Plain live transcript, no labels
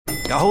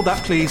Hold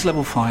that, please.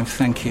 Level 5,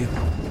 thank you.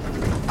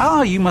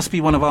 Ah, you must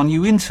be one of our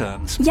new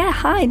interns. Yeah,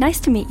 hi, nice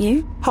to meet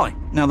you. Hi.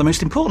 Now, the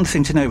most important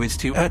thing to know is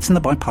to in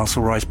the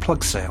biparcel rise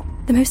plug sale.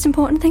 The most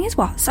important thing is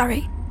what?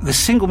 Sorry. The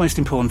single most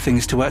important thing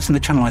is to in the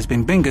channelized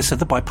bin bingus of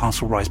the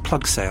biparcel rise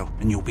plug sale,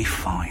 and you'll be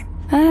fine.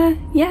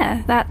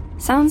 Yeah, that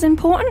sounds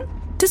important.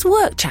 Does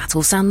work chat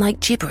all sound like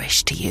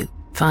gibberish to you?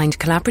 Find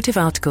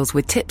collaborative articles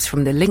with tips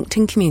from the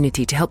LinkedIn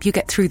community to help you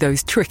get through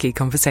those tricky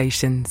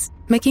conversations.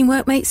 Making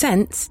work make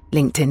sense?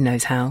 LinkedIn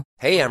knows how.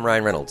 Hey, I'm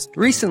Ryan Reynolds.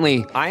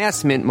 Recently, I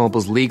asked Mint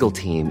Mobile's legal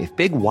team if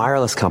big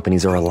wireless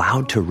companies are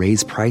allowed to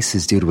raise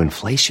prices due to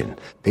inflation.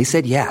 They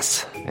said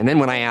yes. And then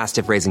when I asked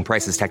if raising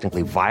prices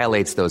technically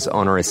violates those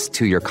onerous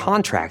 2-year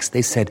contracts,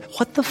 they said,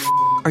 "What the f***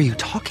 are you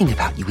talking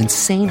about, you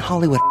insane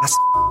Hollywood ass?"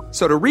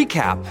 So to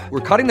recap,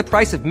 we're cutting the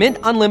price of Mint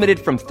Unlimited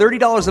from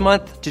 $30 a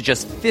month to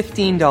just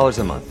 $15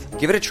 a month.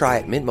 Give it a try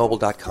at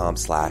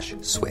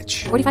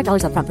mintmobile.com/switch.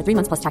 $45 up front for 3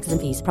 months plus taxes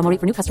and fees. Promo rate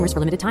for new customers for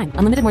limited time.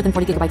 Unlimited more than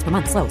 40 gigabytes per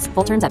month. Slows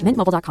full terms at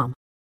mintmobile.com.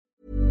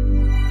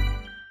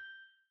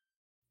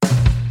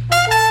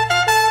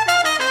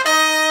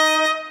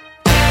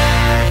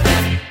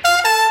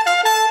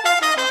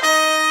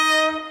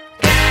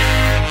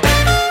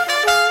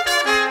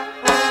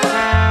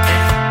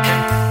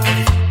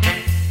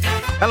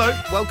 Hello,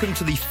 welcome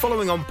to the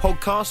Following On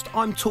podcast.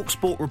 I'm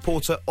TalkSport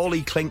reporter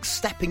Ollie Klink,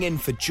 stepping in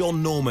for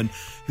John Norman,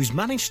 who's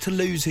managed to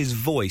lose his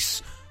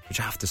voice,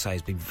 which I have to say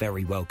has been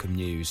very welcome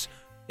news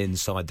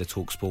inside the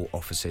TalkSport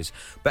offices.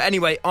 But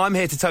anyway, I'm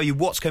here to tell you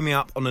what's coming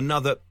up on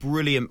another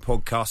brilliant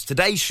podcast.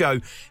 Today's show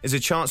is a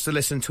chance to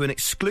listen to an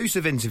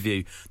exclusive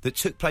interview that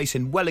took place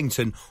in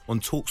Wellington on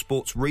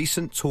TalkSport's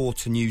recent tour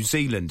to New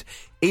Zealand.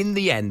 In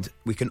the end,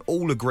 we can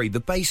all agree the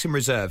Basin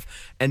Reserve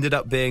ended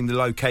up being the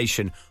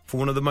location for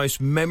one of the most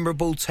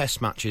memorable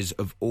test matches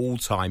of all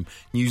time.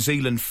 New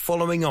Zealand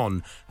following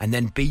on and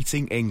then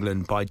beating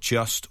England by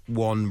just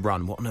 1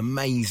 run. What an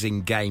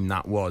amazing game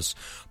that was.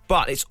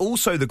 But it's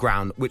also the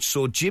ground which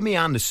saw Jimmy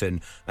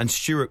Anderson and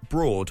Stuart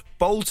Broad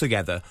bowl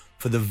together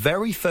for the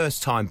very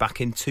first time back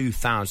in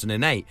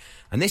 2008.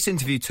 And this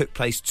interview took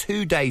place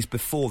 2 days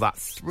before that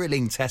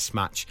thrilling test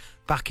match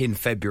back in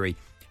February,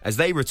 as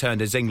they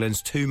returned as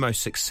England's 2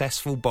 most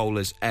successful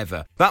bowlers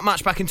ever. That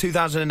match back in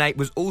 2008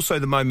 was also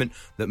the moment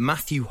that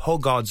Matthew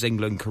Hoggard's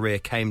England career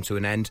came to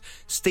an end.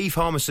 Steve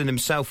Harmison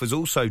himself was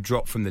also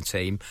dropped from the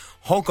team.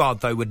 Hoggard,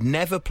 though, would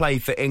never play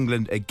for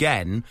England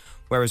again,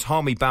 whereas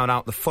Harmy bowed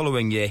out the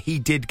following year. He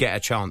did get a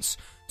chance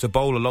to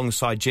bowl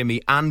alongside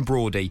Jimmy and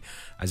Broady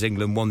as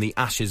England won the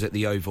Ashes at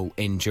the Oval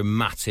in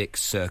dramatic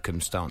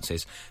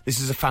circumstances.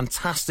 This is a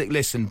fantastic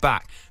listen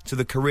back to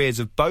the careers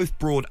of both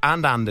Broad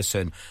and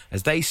Anderson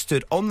as they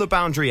stood on the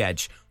boundary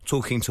edge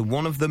talking to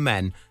one of the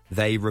men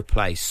they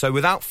replaced. So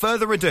without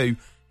further ado,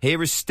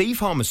 here is Steve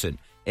Harmison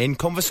in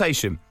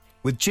conversation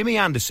with Jimmy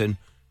Anderson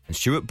and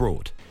Stuart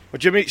Broad. Well,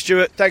 Jimmy,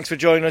 Stuart, thanks for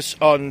joining us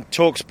on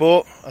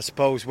TalkSport. I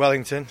suppose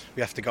Wellington,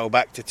 we have to go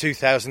back to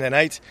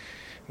 2008.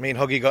 Me and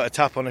Huggy got a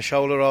tap on the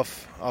shoulder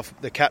off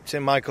the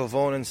captain, Michael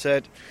Vaughan, and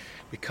said,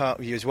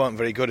 you weren't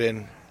very good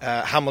in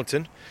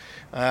Hamilton.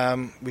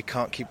 We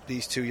can't keep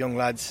these 2 young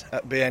lads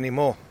at bay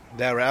anymore.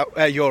 They're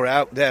out, you're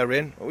out, they're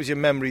in. What was your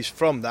memories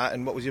from that,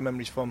 and what was your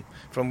memories from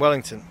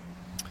Wellington?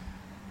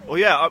 Well,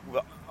 yeah,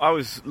 I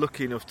was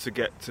lucky enough to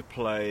get to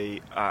play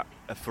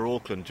for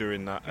Auckland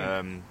during that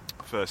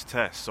first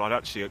test, so I'd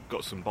actually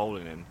got some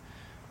bowling in,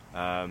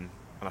 and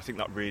I think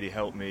that really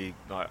helped me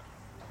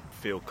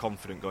feel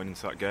confident going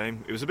into that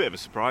game. It was a bit of a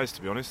surprise,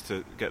 to be honest,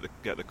 to get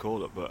the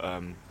call up, but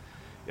I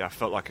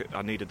felt like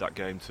I needed that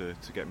game to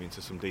get me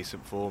into some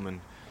decent form, and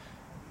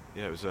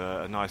yeah, it was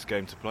a nice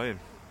game to play in.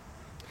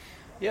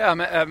 Yeah,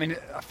 I mean,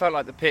 I felt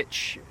like the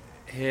pitch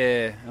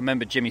here. I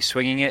remember Jimmy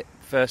swinging it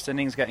first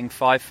innings, getting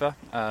 5 for,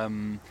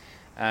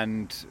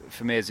 and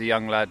for me as a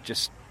young lad,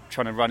 just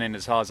trying to run in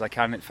as hard as I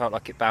can. It felt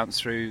like it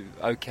bounced through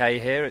okay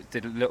here. It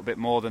did a little bit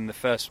more than the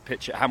first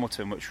pitch at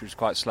Hamilton, which was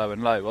quite slow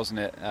and low, wasn't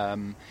it?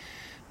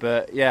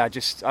 But yeah,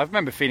 I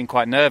remember feeling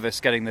quite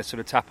nervous getting the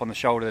sort of tap on the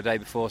shoulder the day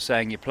before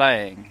saying you're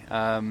playing.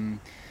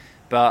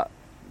 But,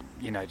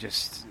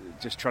 just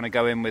trying to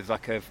go in with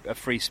like a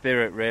free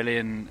spirit really,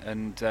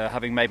 and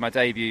having made my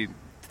debut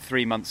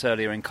 3 months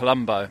earlier in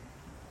Colombo,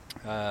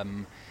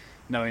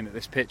 knowing that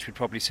this pitch would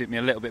probably suit me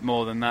a little bit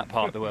more than that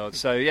part of the world.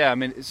 So yeah, I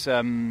mean, it's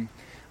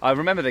I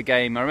remember the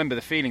game. I remember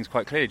the feelings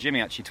quite clearly.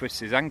 Jimmy actually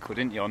twisted his ankle,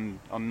 didn't you,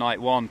 on night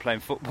 1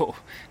 playing football,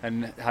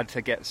 and had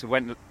to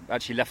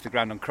actually left the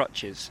ground on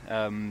crutches,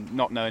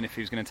 not knowing if he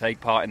was going to take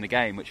part in the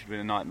game, which would have been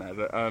a nightmare.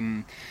 But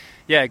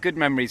yeah, good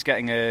memories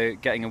getting a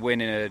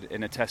win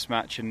in a test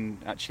match, and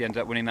actually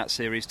ended up winning that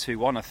series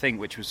 2-1, I think,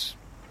 which was,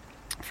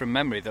 from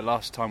memory, the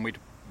last time we'd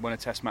won a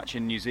test match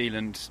in New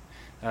Zealand,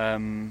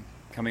 coming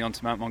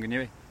onto Mount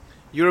Maunganui.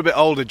 You're a bit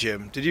older,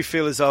 Jim. Did you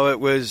feel as though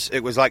it was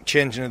like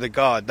changing of the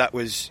guard? That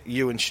was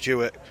you and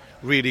Stuart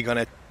really going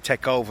to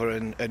take over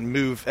and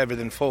move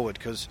everything forward?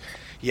 Because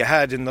you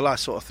had, in the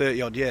last sort of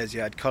 30-odd years, you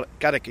had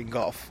Gaddock in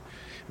golf,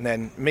 and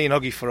then me and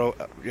Huggy for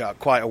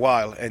quite a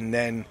while, and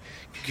then,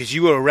 because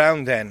you were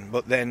around then,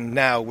 but then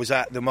now, was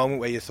that the moment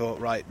where you thought,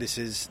 right, this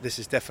is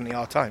definitely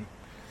our time?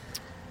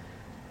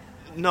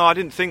 No, I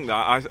didn't think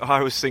that.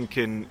 I was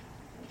thinking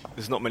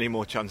there's not many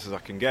more chances I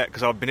can get,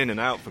 because I've been in and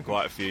out for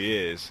quite a few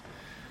years,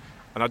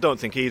 and I don't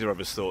think either of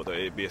us thought that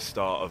it'd be a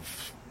start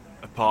of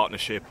a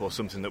partnership or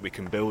something that we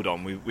can build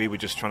on. We were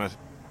just trying to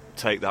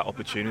take that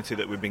opportunity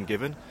that we've been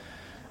given,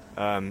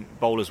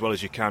 bowl as well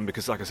as you can,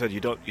 because like I said, you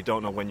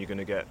don't know when you're going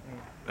to get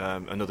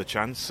another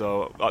chance.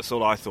 So that's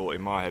all I thought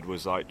in my head,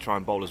 was like, try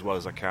and bowl as well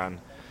as I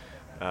can.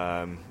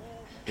 I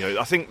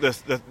think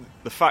the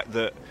fact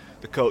that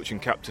the coach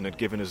and captain had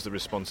given us the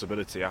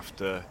responsibility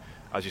after,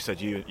 as you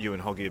said, you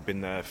and Hoggy had been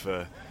there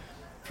for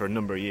a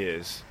number of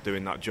years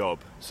doing that job,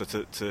 so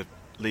to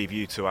leave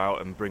you two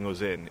out and bring us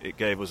in, it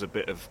gave us a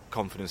bit of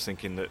confidence,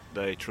 thinking that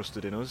they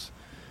trusted in us.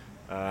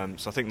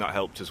 So I think that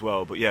helped as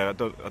well. But yeah,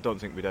 I don't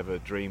think we'd ever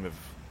dream of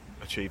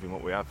achieving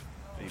what we have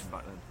even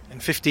back then.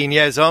 And 15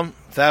 years on,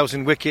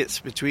 1,000 wickets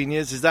between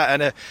years, is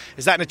that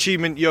an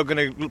achievement you're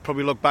going to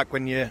probably look back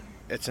when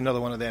it's another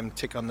one of them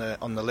tick on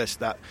the list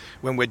that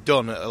when we're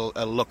done it'll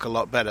look a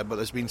lot better? But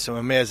there's been some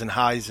amazing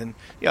highs and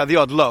the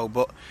odd low.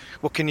 But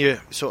what can you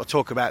sort of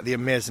talk about the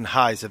amazing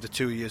highs of the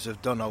 2 years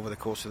have done over the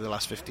course of the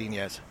last 15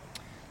 years?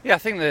 Yeah, I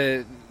think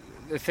the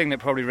thing that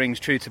probably rings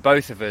true to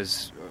both of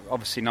us,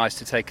 obviously nice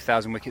to take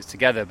 1,000 wickets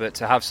together, but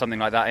to have something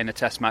like that in a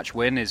Test match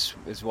win is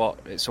what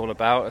it's all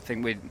about. I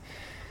think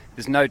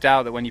there's no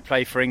doubt that when you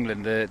play for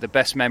England, the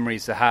best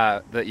memories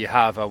that you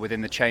have are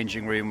within the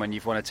changing room when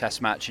you've won a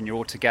Test match and you're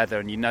all together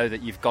and you know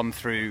that you've gone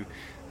through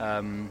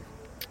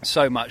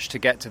so much to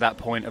get to that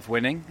point of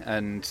winning.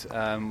 And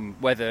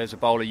whether as a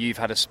bowler you've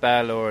had a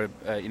spell or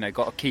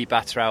got a key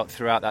batter out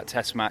throughout that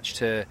Test match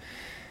to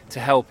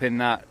help in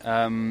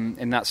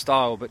that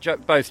style.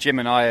 But both Jim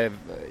and I have,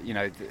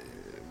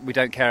 we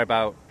don't care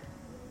about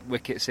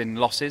wickets in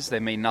losses. They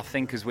mean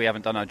nothing because we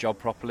haven't done our job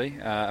properly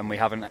and we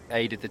haven't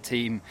aided the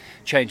team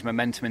change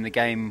momentum in the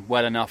game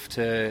well enough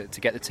to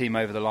get the team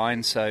over the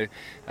line. So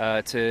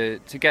to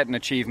get an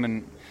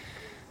achievement,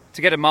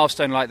 to get a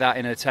milestone like that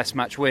in a Test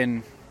match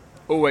win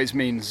always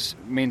means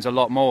a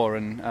lot more.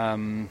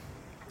 And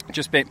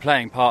just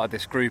playing part of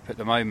this group at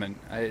the moment,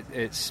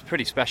 it's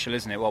pretty special,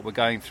 isn't it, what we're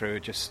going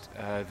through? Just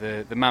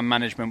the man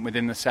management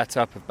within the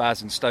setup of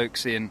Baz and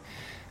Stokesy, and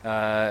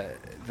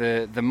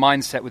the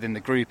mindset within the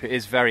group. It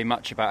is very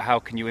much about how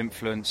can you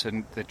influence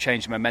and the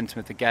change of momentum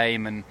of the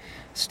game and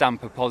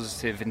stamp a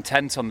positive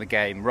intent on the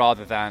game,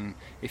 rather than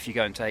if you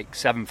go and take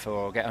 7 for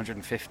or get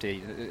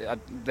 150.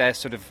 Those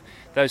sort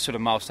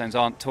of milestones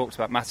aren't talked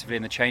about massively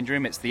in the change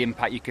room. It's the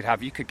impact you could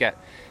have. You could get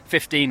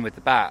 15 with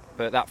the bat,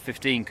 but that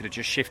 15 could have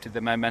just shifted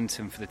the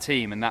momentum for the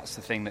team, and that's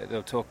the thing that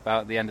they'll talk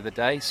about at the end of the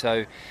day.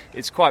 So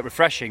it's quite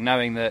refreshing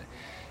knowing that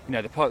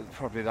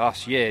probably the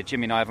last year,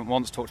 Jimmy and I haven't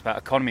once talked about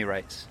economy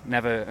rates.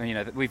 Never,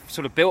 we've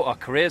sort of built our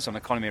careers on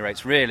economy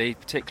rates, really,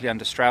 particularly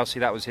under Straussy.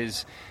 That was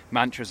his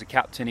mantra as a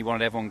captain. He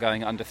wanted everyone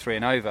going under 3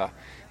 and over.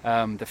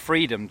 The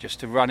freedom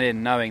just to run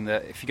in knowing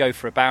that if you go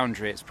for a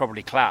boundary, it's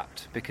probably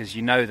clapped, because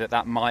you know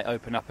that might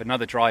open up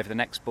another drive, the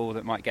next ball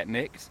that might get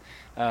nicked.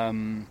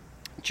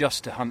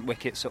 Just to hunt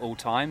wickets at all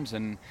times,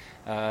 and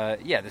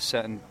there's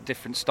certain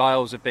different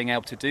styles of being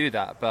able to do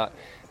that, but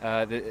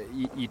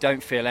you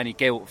don't feel any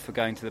guilt for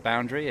going to the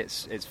boundary.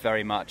 It's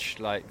very much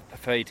like,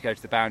 prefer you to go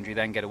to the boundary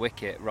then get a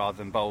wicket rather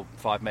than bowl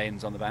 5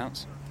 maidens on the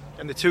bounce.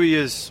 And the 2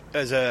 years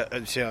as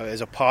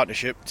a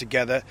partnership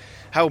together,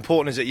 how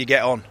important is it you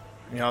get on?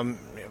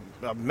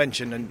 I've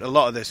mentioned in a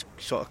lot of this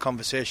sort of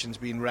conversations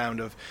being round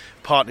of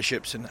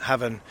partnerships and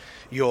having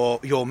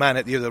your man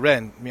at the other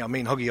end. Me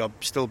and Huggy are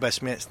still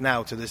best mates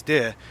now to this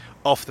day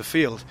off the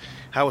field.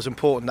 How is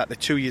important that the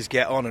 2 years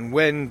get on, and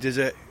when does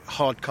a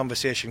hard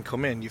conversation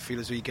come in? You feel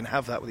as though you can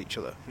have that with each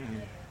other?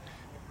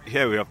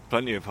 Yeah, we have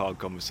plenty of hard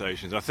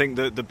conversations. I think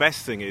the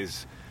best thing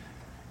is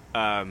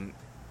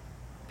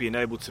being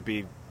able to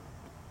be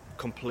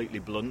completely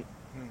blunt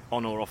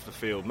on or off the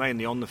field,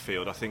 mainly on the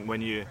field. I think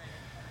when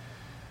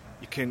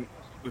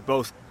we're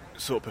both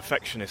sort of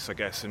perfectionists, I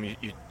guess, and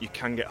you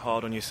can get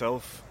hard on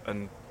yourself,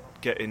 and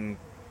getting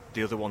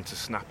the other one to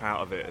snap out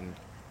of it and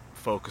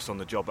focus on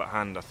the job at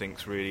hand, I think,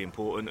 is really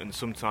important. And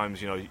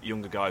sometimes,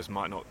 younger guys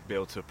might not be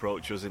able to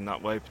approach us in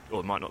that way,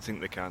 or might not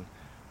think they can,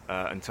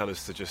 and tell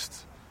us to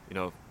just,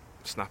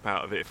 snap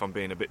out of it. If I'm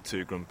being a bit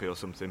too grumpy or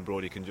something,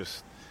 Broady can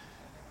just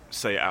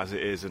say it as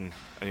it is, and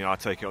I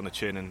take it on the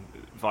chin, and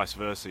vice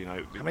versa.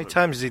 How many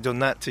times has he done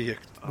that to you?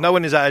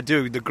 Knowing is how to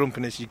do the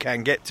grumpiness you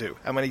can get to.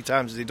 How many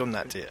times has he done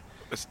that to you?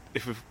 It's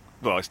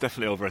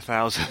definitely over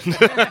 1,000.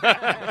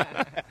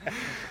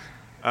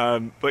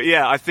 But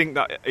yeah, I think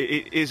that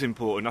it is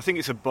important. I think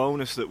it's a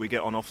bonus that we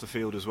get on off the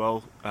field as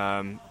well.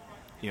 As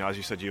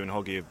you said, you and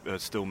Hoggy are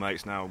still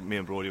mates now. Me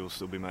and Broady will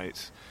still be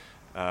mates.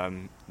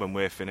 When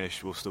we're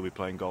finished, we'll still be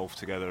playing golf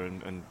together,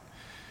 and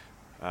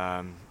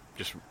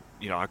just.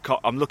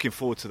 I'm looking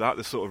forward to that,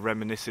 the sort of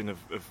reminiscing of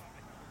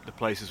the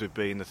places we've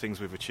been, the things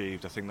we've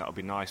achieved. I think that'll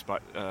be nice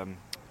when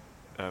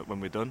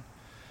we're done.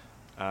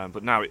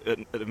 But now,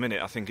 at the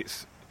minute, I think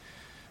it's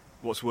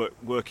what's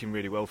working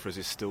really well for us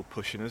is still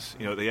pushing us.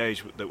 At the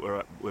age that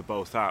we're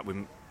both at,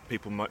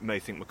 people may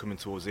think we're coming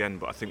towards the end,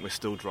 but I think we're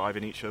still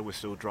driving each other. We're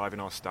still driving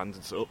our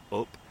standards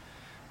up.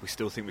 we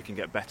still think we can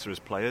get better as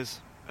players.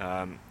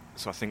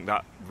 So I think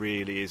that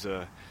really is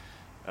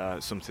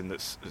something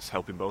that's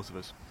helping both of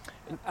us.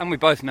 And we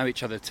both know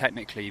each other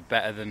technically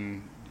better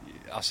than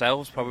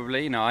ourselves,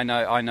 probably. I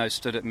know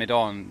stood at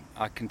mid-on,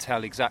 I can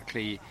tell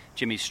exactly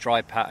Jimmy's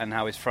stride pattern,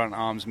 how his front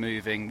arm's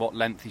moving, what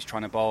length he's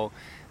trying to bowl.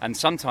 And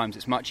sometimes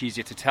it's much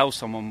easier to tell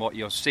someone what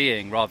you're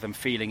seeing rather than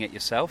feeling it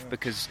yourself,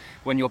 because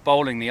when you're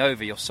bowling the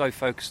over, you're so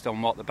focused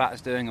on what the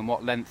batter's doing and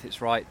what length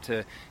it's right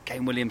to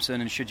Kane Williamson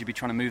and should you be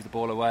trying to move the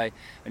ball away,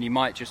 and you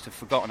might just have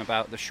forgotten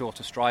about the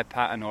shorter stride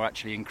pattern or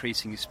actually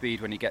increasing your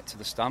speed when you get to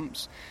the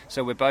stumps.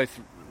 So we're both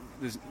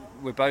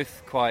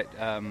quite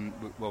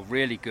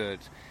really good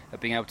at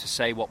being able to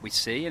say what we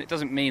see, and it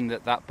doesn't mean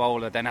that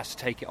bowler then has to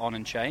take it on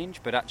and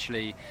change, but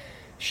actually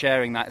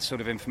sharing that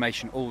sort of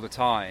information all the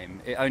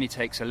time. It only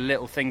takes a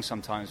little thing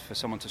sometimes for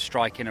someone to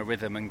strike in a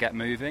rhythm and get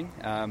moving,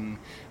 and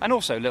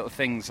also little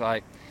things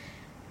like,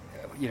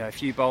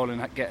 if you bowl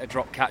and get a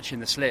drop catch in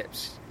the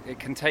slips, it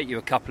can take you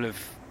a couple of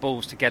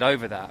balls to get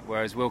over that,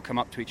 whereas we'll come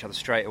up to each other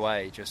straight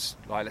away, just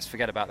like, let's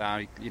forget about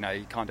that, you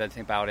can't do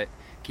anything about it,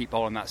 keep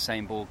bowling that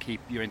same ball, keep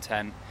your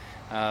intent.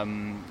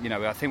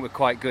 I think we're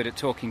quite good at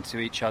talking to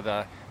each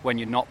other when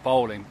you're not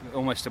bowling.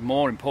 Almost a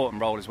more important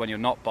role is when you're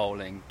not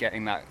bowling,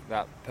 getting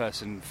that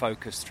person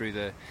focused through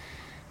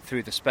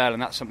the spell,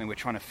 and that's something we're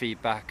trying to feed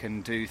back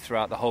and do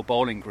throughout the whole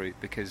bowling group,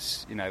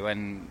 because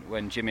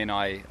when Jimmy and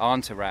I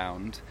aren't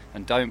around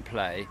and don't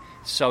play,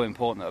 it's so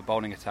important that a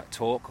bowling attack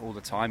talk all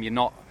the time. You're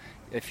not,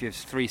 if you're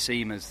three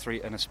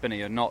seamers and a spinner,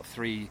 you're not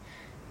three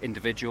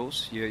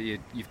individuals.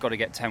 You've got to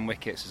get 10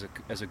 wickets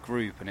as a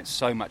group, and it's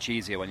so much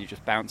easier when you're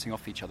just bouncing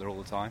off each other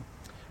all the time.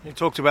 You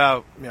talked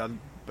about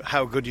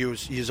how good you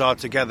are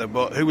together,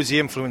 but who was the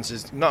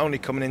influences, not only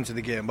coming into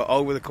the game, but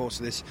over the course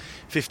of this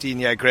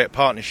 15-year great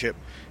partnership?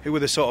 Who were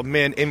the sort of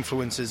main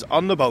influences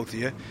on the both of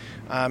you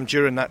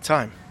during that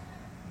time?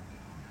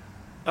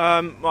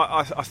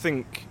 I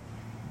think,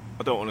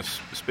 I don't want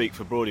to speak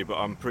for Broady, but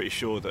I'm pretty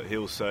sure that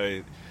he'll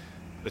say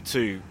the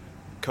two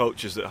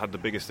coaches that had the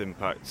biggest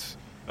impact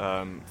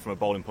from a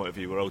bowling point of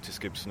view were Otis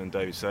Gibson and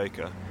David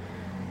Saker.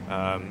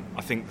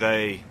 I think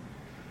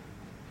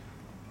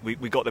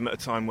we got them at a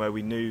time where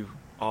we knew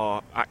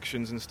our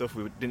actions and stuff.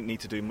 We didn't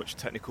need to do much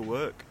technical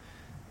work.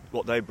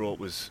 What they brought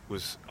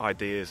was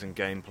ideas and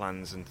game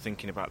plans and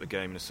thinking about the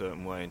game in a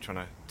certain way and trying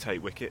to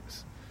take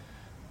wickets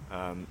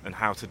and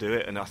how to do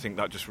it. And I think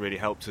that just really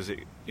helped us.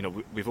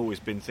 We've always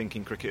been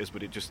thinking cricketers,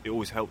 but it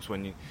always helps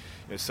when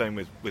same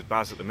with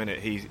Baz at the minute.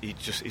 He's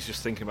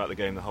just thinking about the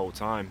game the whole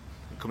time,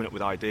 coming up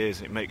with ideas,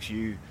 and it makes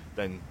you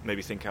then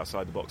maybe think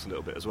outside the box a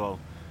little bit as well.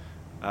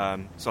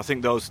 So I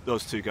think those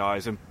two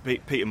guys, and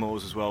Peter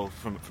Moores as well,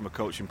 from a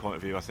coaching point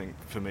of view, I think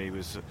for me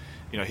was,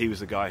 he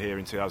was the guy here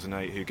in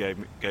 2008 who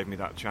gave me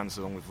that chance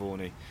along with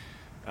Varney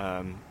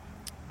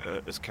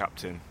as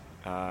captain.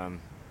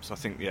 So I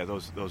think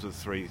those are the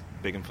three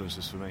big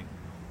influences for me.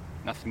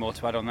 Nothing more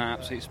to add on that.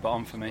 Absolutely spot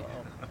on for me.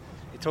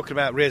 You're talking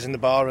about raising the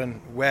bar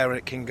and where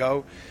it can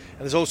go.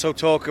 And there's also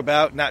talk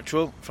about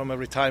natural from a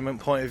retirement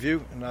point of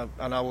view.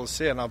 And I will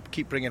say, and I'll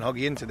keep bringing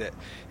Huggy into it,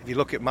 if you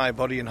look at my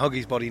body and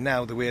Huggy's body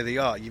now, the way they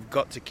are, you've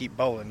got to keep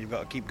bowling. You've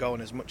got to keep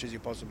going as much as you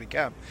possibly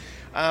can.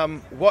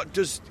 What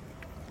does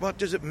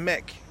it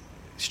make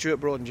Stuart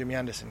Broad and Jimmy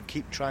Anderson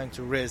keep trying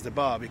to raise the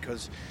bar?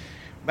 Because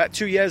about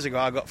 2 years ago,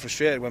 I got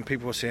frustrated when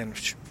people were saying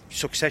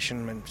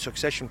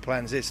succession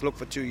plans this, look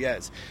for 2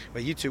 years,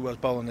 where you two were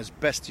bowling as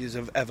best you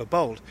have ever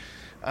bowled.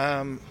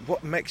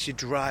 What makes you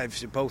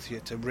drive both of you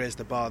to raise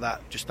the bar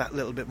that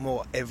little bit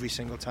more every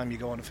single time you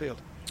go on the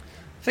field?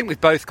 I think we've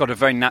both got a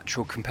very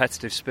natural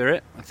competitive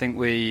spirit. I think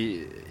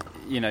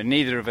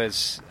neither of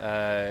us,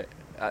 I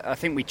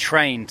think we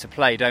train to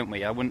play, don't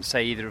we? I wouldn't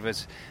say either of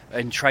us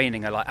in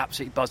training are like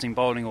absolutely buzzing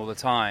bowling all the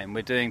time.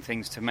 We're doing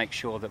things to make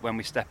sure that when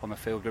we step on the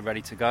field we're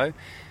ready to go.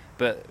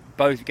 But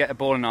both get a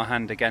ball in our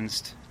hand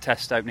against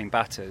test opening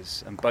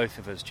batters, and both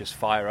of us just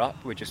fire up.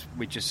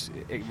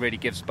 It really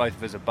gives both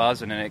of us a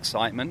buzz and an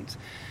excitement.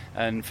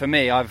 And for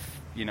me,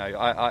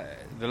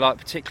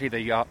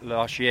 particularly the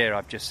last year,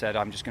 I've just said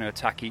I'm just going to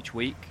attack each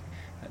week,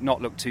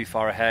 not look too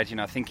far ahead.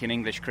 I think in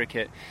English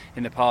cricket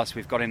in the past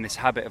we've got in this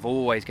habit of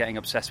always getting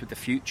obsessed with the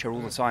future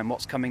all the time.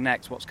 What's coming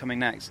next?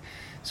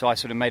 So I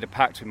sort of made a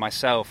pact with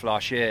myself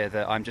last year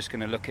that I'm just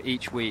going to look at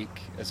each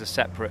week as a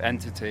separate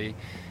entity.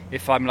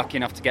 If I'm lucky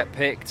enough to get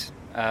picked,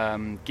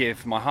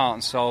 give my heart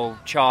and soul,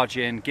 charge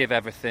in, give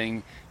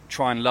everything,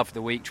 try and love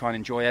the week, try and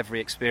enjoy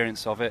every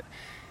experience of it,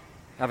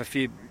 have a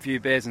few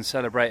beers and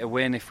celebrate a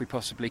win if we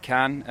possibly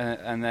can,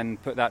 and then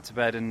put that to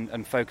bed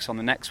and focus on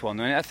the next one.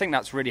 And I think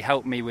that's really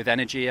helped me with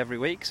energy every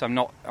week. So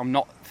I'm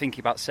not thinking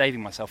about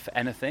saving myself for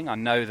anything. I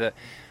know that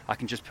I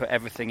can just put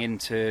everything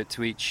into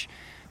each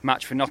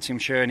match for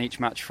Nottinghamshire and each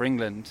match for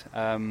England,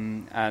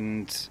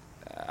 and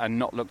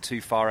not look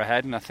too far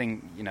ahead. And I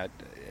think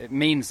it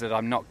means that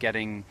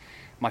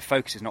my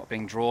focus is not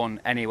being drawn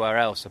anywhere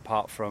else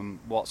apart from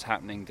what's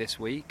happening this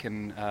week.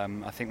 And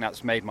I think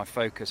that's made my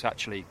focus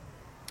actually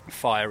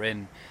fire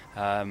in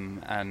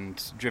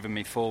and driven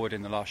me forward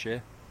in the last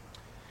year.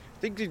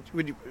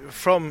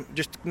 From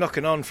just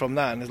knocking on from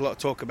that, and there's a lot of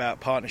talk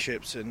about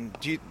partnerships and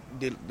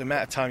the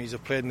amount of time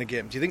you've played in the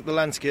game, do you think the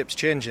landscape's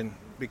changing?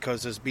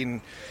 Because there's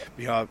been,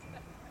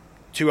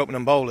 two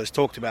opening bowlers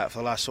talked about for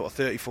the last sort of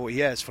 30, 40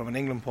 years from an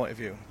England point of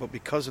view, but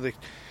because of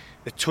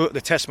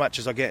the test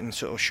matches are getting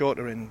sort of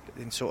shorter in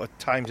sort of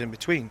times in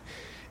between,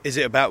 is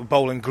it about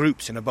bowling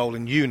groups in a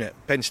bowling unit?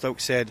 Ben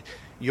Stokes said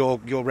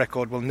your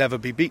record will never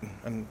be beaten,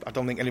 and I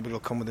don't think anybody will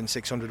come within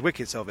 600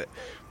 wickets of it.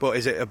 But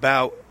is it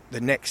about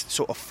the next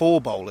sort of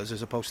 4 bowlers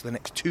as opposed to the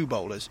next 2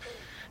 bowlers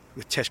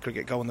with Test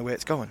cricket going the way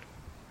it's going?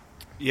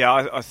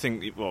 Yeah, I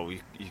think, you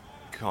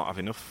can't have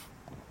enough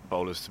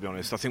bowlers, to be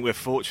honest. I think we're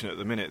fortunate at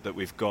the minute that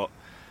we've got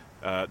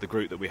the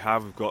group that we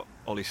have. We've got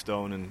Ollie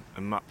Stone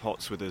and Matt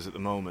Potts with us at the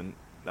moment.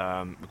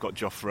 We've got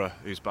Jofra,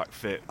 who's back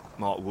fit,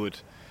 Mark Wood,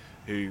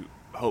 who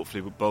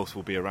hopefully both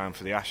will be around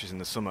for the Ashes in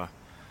the summer.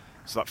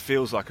 So that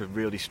feels like a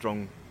really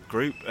strong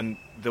group, and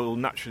there will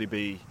naturally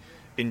be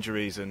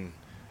injuries and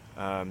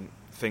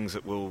things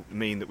that will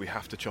mean that we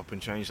have to chop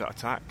and change that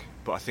attack.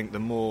 But I think the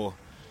more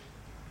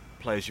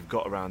players you've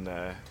got around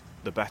there,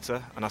 the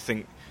better. And I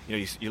think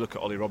you look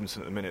at Ollie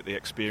Robinson at the minute, the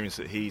experience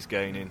that he's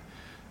gaining,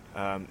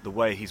 the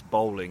way he's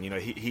bowling.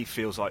 He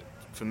feels like,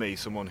 for me,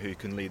 someone who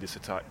can lead this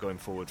attack going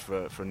forward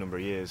for a number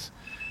of years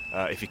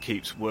if he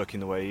keeps working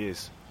the way he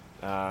is.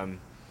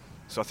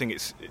 So I think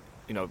it's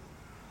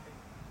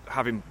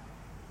having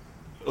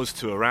us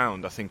two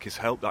around, I think, has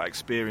helped that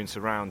experience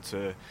around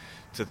to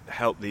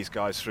help these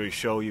guys through,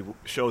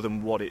 show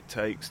them what it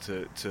takes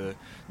to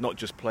not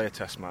just play a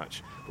test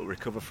match but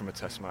recover from a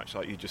test match.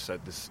 Like you just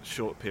said, there's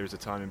short periods of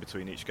time in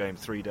between each game,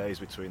 3 days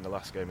between the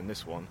last game and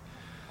this one.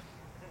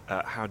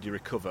 How do you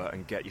recover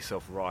and get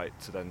yourself right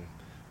to then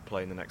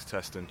play in the next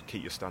test and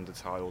keep your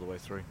standards high all the way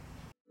through?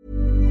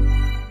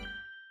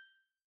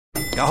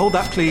 Hold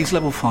that please,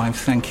 level 5,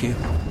 thank you.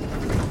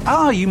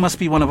 You must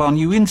be one of our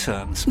new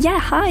interns. Yeah,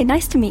 hi,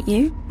 nice to meet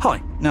you.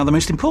 Hi. Now, the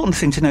most important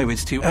thing to know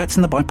is to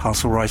in the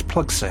Biparcel Rise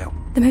plug sale.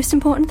 The most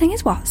important thing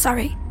is what?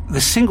 Sorry.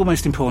 The single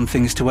most important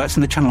thing is to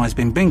in the Channelized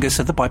Bin Bingus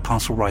of the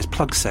Biparcel Rise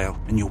plug sale,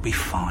 and you'll be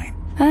fine.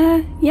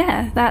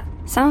 Yeah, that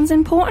sounds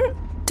important.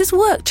 Does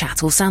work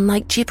chat all sound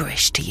like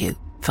gibberish to you?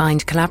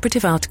 Find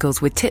collaborative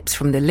articles with tips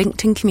from the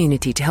LinkedIn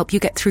community to help you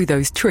get through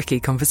those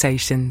tricky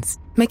conversations.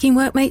 Making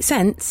work make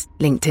sense?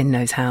 LinkedIn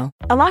knows how.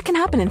 A lot can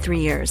happen in 3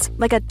 years,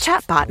 like a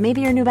chatbot may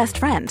be your new best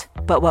friend.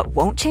 But what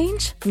won't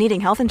change?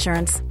 Needing health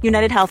insurance.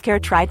 United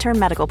Healthcare Tri-Term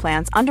Medical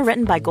Plans,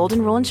 underwritten by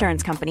Golden Rule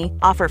Insurance Company,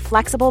 offer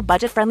flexible,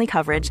 budget-friendly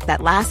coverage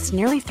that lasts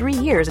nearly 3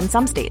 years in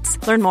some states.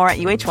 Learn more at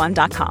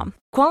uh1.com.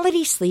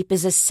 Quality sleep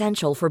is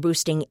essential for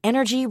boosting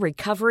energy,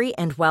 recovery,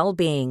 and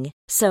well-being.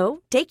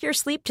 So, take your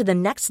sleep to the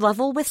next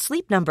level with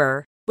Sleep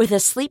Number. With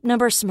a Sleep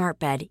Number smart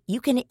bed, you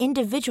can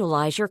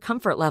individualize your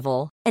comfort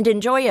level and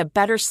enjoy a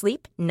better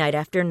sleep night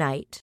after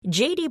night.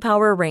 J.D.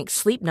 Power ranks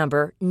Sleep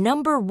Number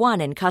number 1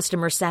 in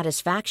customer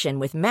satisfaction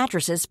with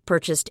mattresses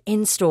purchased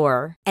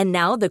in-store. And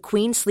now the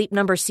Queen Sleep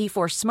Number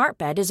C4 smart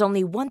bed is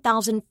only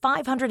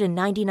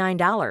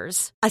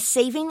 $1,599, a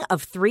saving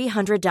of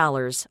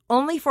 $300,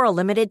 only for a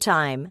limited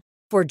time.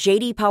 For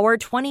J.D. Power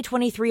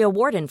 2023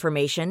 award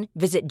information,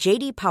 visit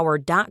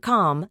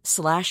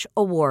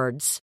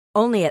jdpower.com/awards.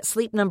 Only at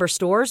Sleep Number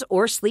stores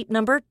or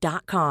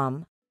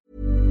sleepnumber.com.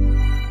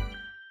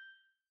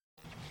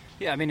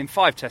 Yeah, I mean, in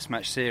 5 test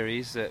match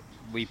series that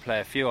we play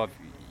a few of,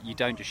 you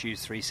don't just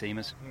use 3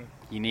 seamers.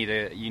 You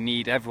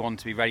need everyone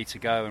to be ready to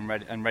go and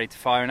ready to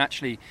fire, and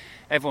actually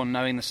everyone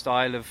knowing the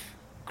style of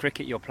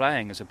cricket you're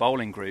playing as a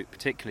bowling group,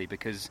 particularly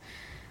because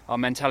our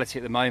mentality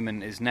at the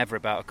moment is never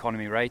about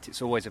economy rate.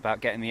 It's always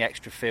about getting the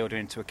extra fielder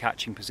into a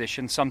catching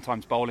position,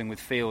 sometimes bowling with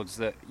fields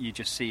that you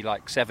just see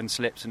like 7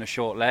 slips and a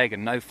short leg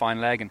and no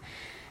fine leg. And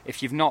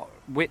if you've not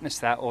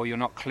witnessed that, or you're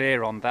not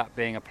clear on that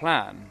being a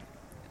plan,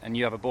 and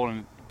you have a ball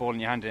in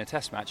your hand in a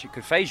test match, it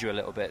could phase you a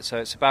little bit. So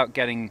it's about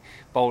getting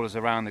bowlers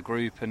around the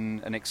group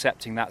and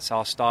accepting that's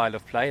our style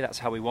of play, that's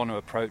how we want to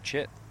approach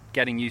it,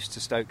 getting used to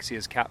Stokesy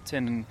as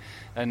captain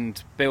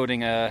and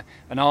building an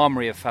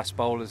armoury of fast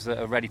bowlers that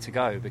are ready to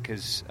go,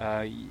 because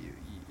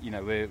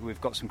we've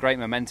got some great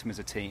momentum as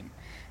a team,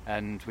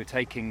 and we're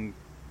taking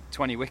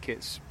 20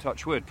 wickets,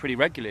 touch wood, pretty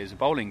regularly as a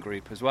bowling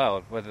group as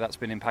well, whether that's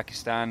been in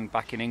Pakistan,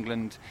 back in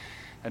England,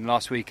 and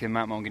last week in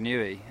Mount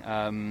Maunganui.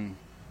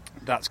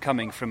 That's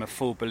coming from a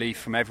full belief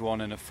from everyone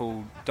and a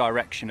full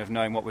direction of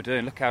knowing what we're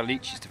doing. Look how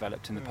Leach has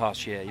developed in the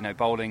past year.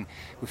 Bowling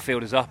with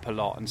fielders up a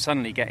lot and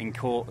suddenly getting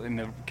caught in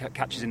the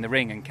catches in the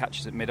ring and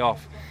catches at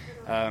mid-off.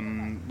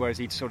 Whereas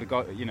he'd sort of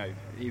got,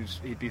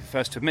 he'd be the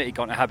first to admit he'd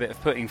got in a habit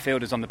of putting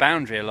fielders on the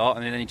boundary a lot,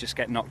 and then he'd just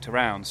get knocked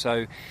around.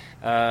 So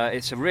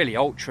it's a really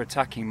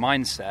ultra-attacking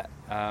mindset,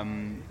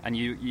 and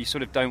you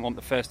sort of don't want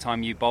the first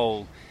time you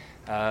bowl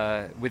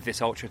with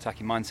this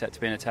ultra-attacking mindset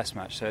to be in a test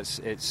match. So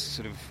it's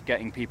sort of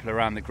getting people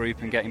around the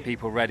group and getting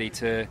people ready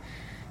to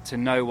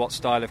know what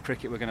style of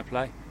cricket we're going to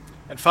play.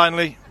 And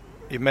finally,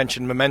 you've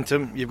mentioned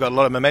momentum. You've got a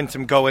lot of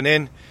momentum going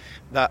in.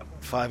 That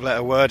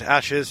 5-letter word,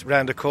 Ashes,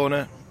 round the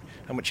corner.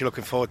 How much are you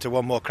looking forward to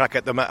one more crack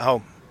at them at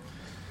home?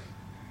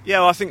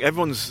 Yeah, well, I think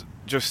everyone's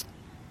just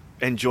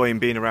enjoying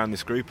being around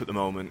this group at the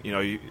moment. You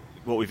know,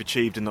 what we've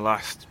achieved in the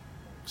last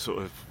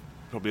sort of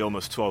probably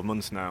almost 12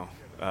 months now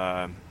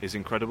is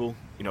incredible.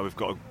 You know, we've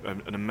got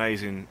an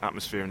amazing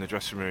atmosphere in the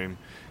dressing room.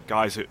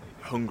 Guys are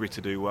hungry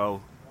to do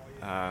well.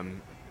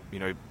 You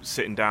know,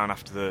 sitting down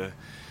after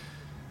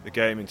the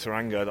game in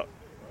Tauranga, that,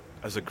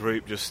 as a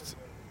group, just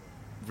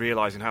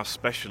realising how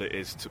special it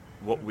is to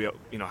what we,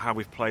 you know, how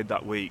we've played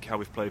that week, how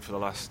we've played for the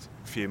last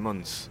few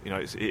months. You know,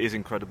 it is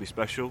incredibly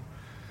special.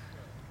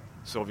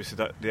 So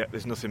obviously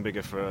there's nothing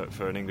bigger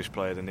for an English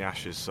player than the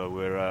Ashes. So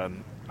we're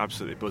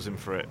absolutely buzzing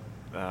for it.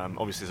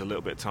 Obviously there's a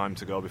little bit of time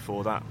to go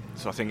before that.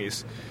 So I think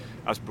it's,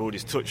 as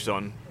Broady's touched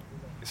on,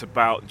 it's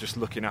about just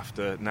looking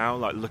after now.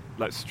 Like,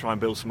 let's try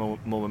and build some more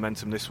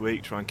momentum this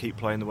week. Try and keep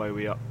playing the way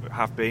we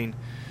have been.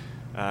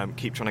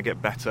 Keep trying to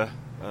get better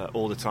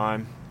all the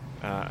time,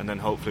 and then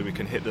hopefully we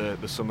can hit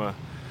the summer.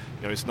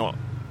 You know, it's not.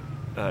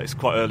 It's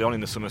quite early on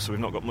in the summer, so we've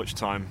not got much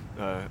time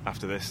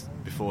after this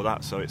before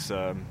that. So it's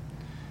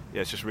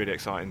it's just really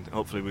exciting.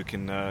 Hopefully we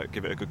can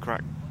give it a good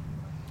crack.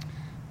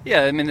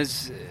 Yeah, I mean,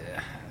 there's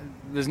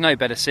no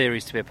better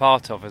series to be a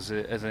part of as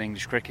an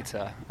English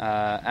cricketer,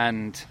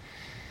 and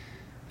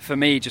for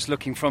me, just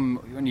looking from,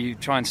 when you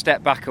try and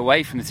step back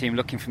away from the team,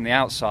 looking from the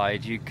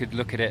outside, you could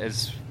look at it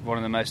as one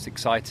of the most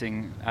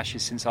exciting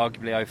Ashes since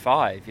arguably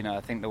 2005. You know,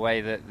 I think the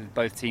way that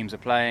both teams are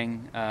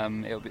playing,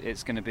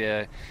 it's going to be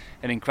an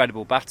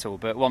incredible battle.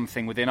 But one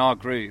thing within our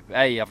group,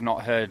 I've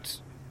not heard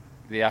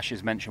the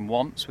Ashes mentioned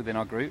once within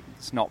our group.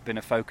 It's not been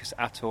a focus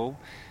at all,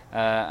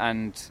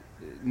 and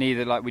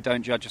neither, like, we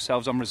don't judge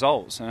ourselves on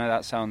results. I know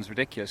that sounds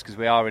ridiculous because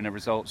we are in a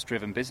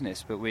results-driven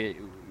business, but we're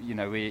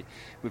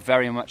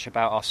very much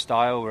about our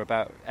style. We're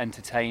about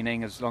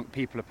entertaining. As long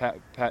people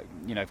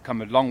have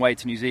come a long way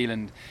to New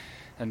Zealand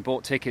and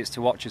bought tickets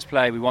to watch us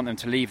play, we want them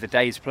to leave the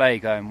day's play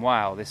going,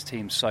 wow, this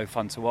team's so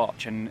fun to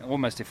watch. And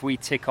almost if we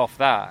tick off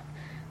that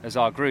as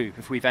our group,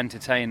 if we've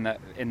entertained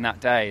that in that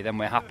day, then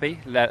we're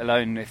happy, let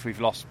alone if we've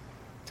lost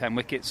 10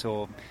 wickets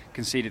or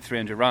conceded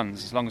 300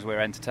 runs, as long as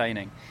we're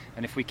entertaining.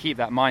 And if we keep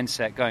that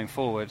mindset going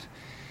forward,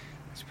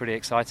 it's pretty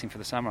exciting for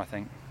the summer, I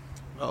think.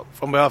 Well,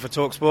 on behalf of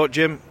TalkSport,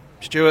 Jim,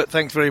 Stuart,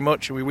 thanks very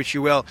much, and we wish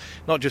you well,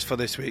 not just for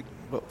this week,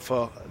 but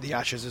for the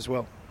Ashes as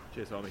well.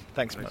 Cheers, Harmy.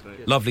 Thanks, mate.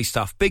 Lovely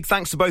stuff. Big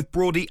thanks to both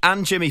Broady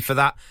and Jimmy for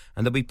that,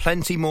 and there'll be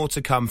plenty more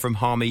to come from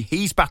Harmy.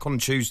 He's back on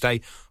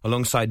Tuesday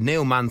alongside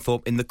Neil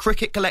Manthorpe in the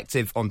Cricket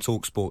Collective on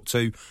TalkSport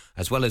 2,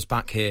 as well as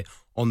back here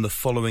on the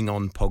Following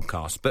On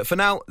podcast. But for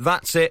now,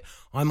 that's it.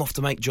 I'm off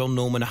to make John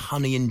Norman a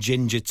honey and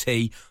ginger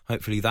tea.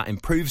 Hopefully that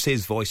improves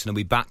his voice, and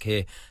he'll be back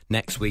here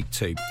next week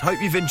too.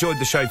 Hope you've enjoyed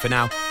the show for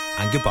now,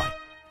 and goodbye.